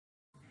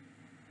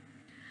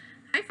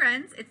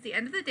friends, it's the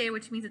end of the day,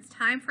 which means it's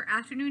time for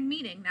afternoon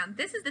meeting. Now,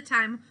 this is the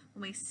time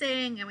when we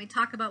sing and we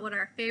talk about what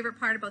our favorite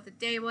part about the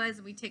day was,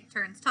 and we take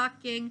turns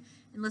talking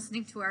and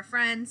listening to our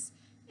friends,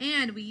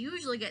 and we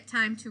usually get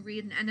time to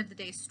read an end of the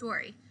day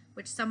story,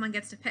 which someone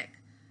gets to pick.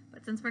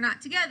 But since we're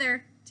not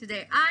together,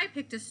 today I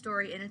picked a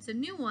story, and it's a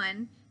new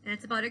one, and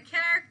it's about a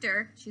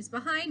character, she's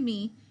behind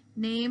me,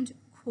 named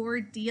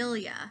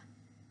Cordelia.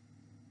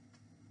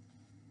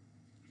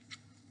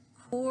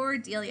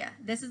 Cordelia.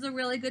 This is a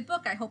really good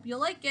book. I hope you'll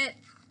like it.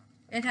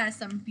 It has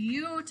some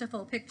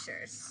beautiful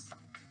pictures.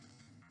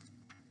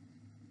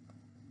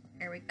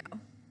 There we go.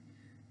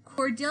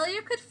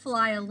 Cordelia could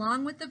fly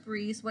along with the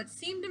breeze. What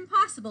seemed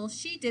impossible,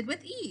 she did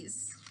with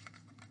ease.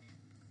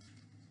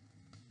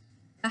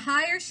 The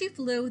higher she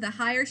flew, the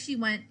higher she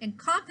went, and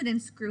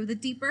confidence grew, the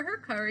deeper her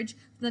courage.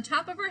 From the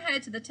top of her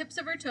head to the tips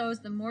of her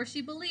toes, the more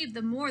she believed,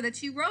 the more that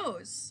she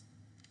rose.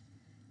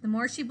 The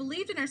more she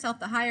believed in herself,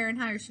 the higher and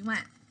higher she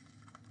went.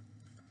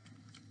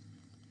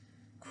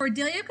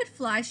 Cordelia could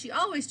fly, she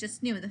always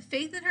just knew. The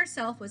faith in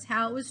herself was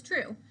how it was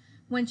true.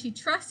 When she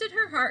trusted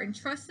her heart and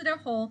trusted her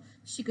whole,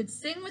 she could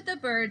sing with the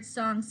birds,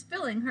 songs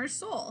filling her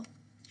soul.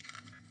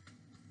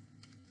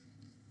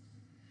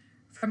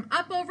 From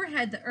up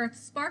overhead, the earth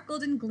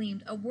sparkled and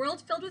gleamed, a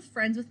world filled with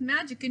friends with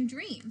magic and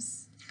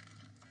dreams.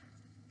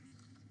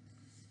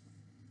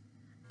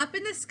 Up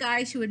in the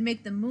sky, she would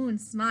make the moon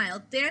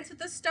smile, dance with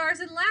the stars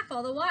and laugh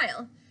all the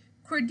while.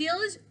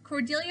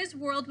 Cordelia's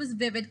world was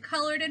vivid,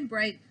 colored and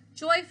bright.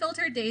 Joy filled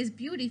her days,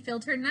 beauty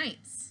filled her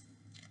nights.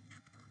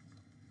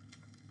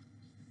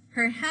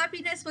 Her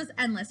happiness was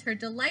endless, her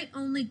delight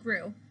only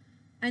grew,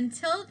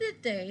 until the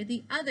day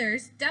the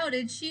others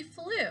doubted she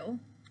flew.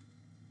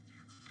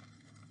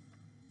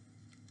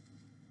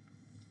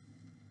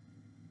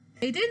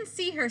 They didn't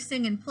see her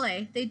sing and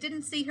play, they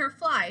didn't see her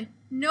fly.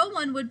 No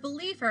one would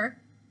believe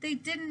her, they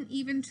didn't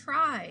even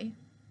try.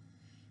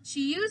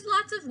 She used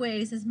lots of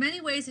ways, as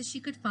many ways as she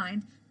could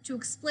find, to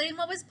explain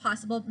what was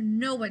possible, but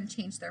no one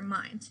changed their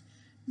mind.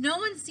 No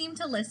one seemed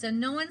to listen,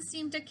 no one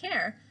seemed to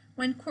care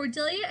when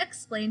Cordelia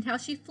explained how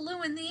she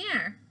flew in the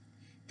air.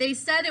 They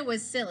said it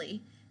was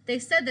silly. They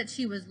said that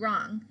she was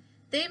wrong.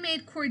 They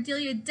made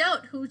Cordelia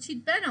doubt who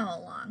she'd been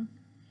all along.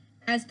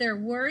 As their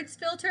words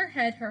filled her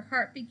head, her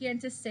heart began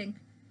to sink.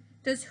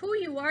 Does who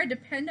you are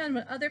depend on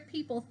what other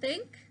people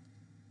think?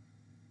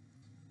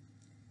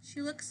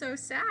 She looks so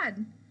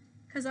sad,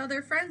 because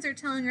other friends are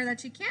telling her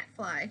that she can't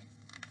fly.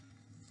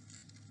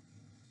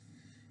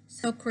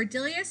 So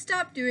Cordelia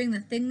stopped doing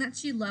the thing that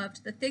she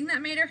loved, the thing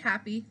that made her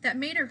happy, that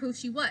made her who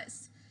she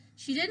was.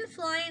 She didn't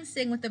fly and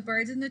sing with the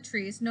birds in the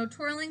trees, no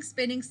twirling,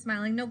 spinning,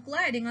 smiling, no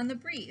gliding on the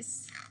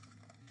breeze.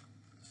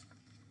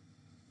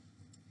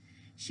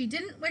 She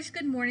didn't wish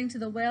good morning to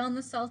the whale in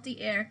the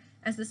salty air,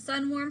 as the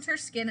sun warmed her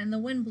skin and the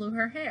wind blew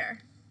her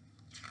hair.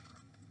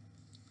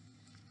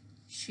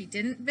 She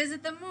didn't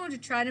visit the moon to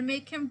try to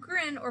make him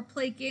grin, or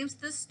play games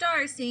with the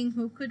stars, seeing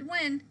who could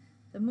win.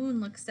 The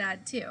moon looked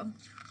sad too.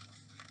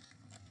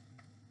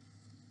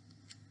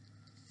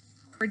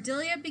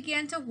 Cordelia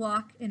began to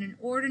walk in an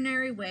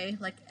ordinary way,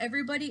 like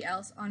everybody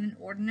else on an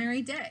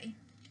ordinary day.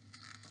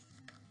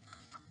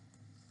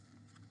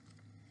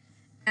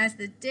 As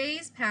the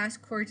days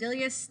passed,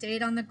 Cordelia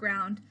stayed on the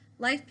ground.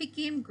 Life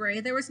became gray.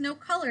 There was no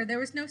color. There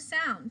was no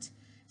sound.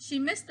 She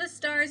missed the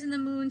stars and the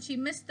moon. She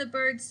missed the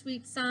birds'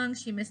 sweet song.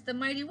 She missed the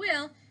mighty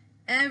whale.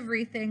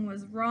 Everything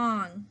was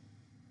wrong.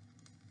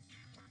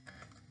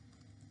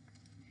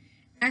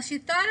 As she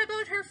thought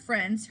about her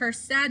friends, her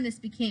sadness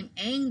became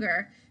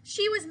anger.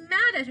 She was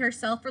mad at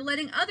herself for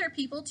letting other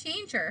people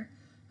change her.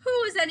 Who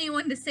was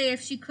anyone to say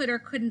if she could or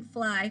couldn't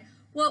fly?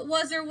 What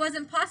was or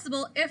wasn't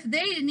possible if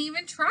they didn't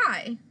even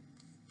try?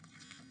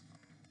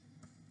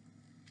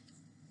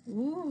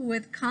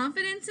 With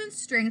confidence and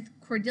strength,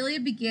 Cordelia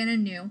began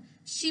anew.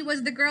 She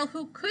was the girl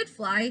who could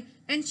fly,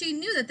 and she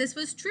knew that this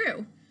was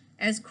true.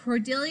 As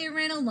Cordelia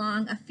ran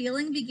along, a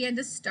feeling began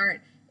to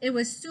start. It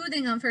was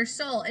soothing of her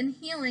soul and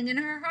healing in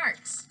her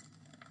heart.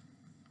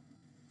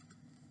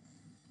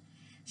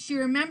 She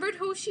remembered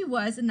who she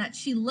was and that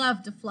she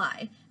loved to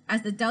fly.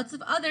 As the doubts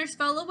of others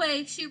fell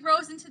away, she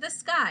rose into the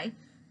sky.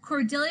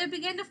 Cordelia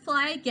began to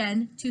fly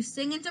again, to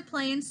sing and to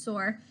play and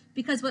soar,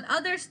 because what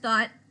others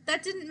thought,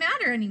 that didn't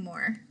matter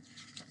anymore.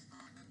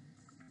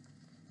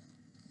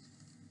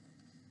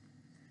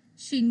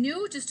 She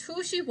knew just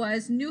who she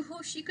was, knew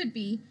who she could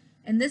be,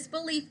 and this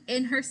belief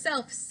in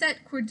herself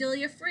set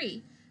Cordelia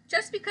free.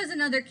 Just because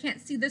another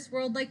can't see this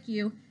world like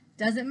you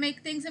doesn't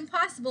make things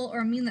impossible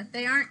or mean that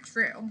they aren't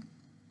true.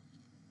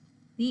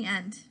 The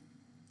end.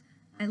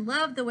 I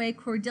love the way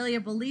Cordelia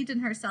believed in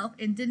herself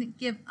and didn't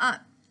give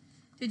up.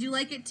 Did you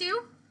like it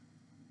too?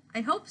 I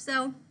hope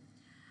so.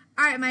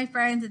 All right, my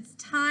friends, it's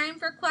time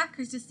for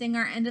Quackers to sing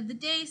our end of the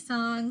day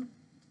song.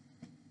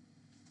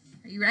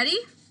 Are you ready?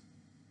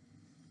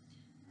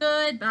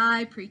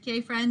 Goodbye,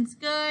 pre-K friends.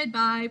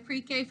 Goodbye,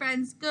 pre-K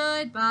friends.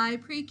 Goodbye,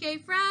 pre-K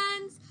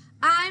friends.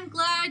 I'm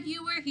glad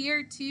you were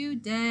here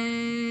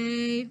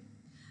today.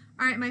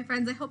 All right, my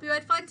friends, I hope you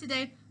had fun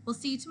today. We'll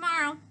see you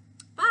tomorrow.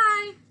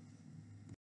 Bye.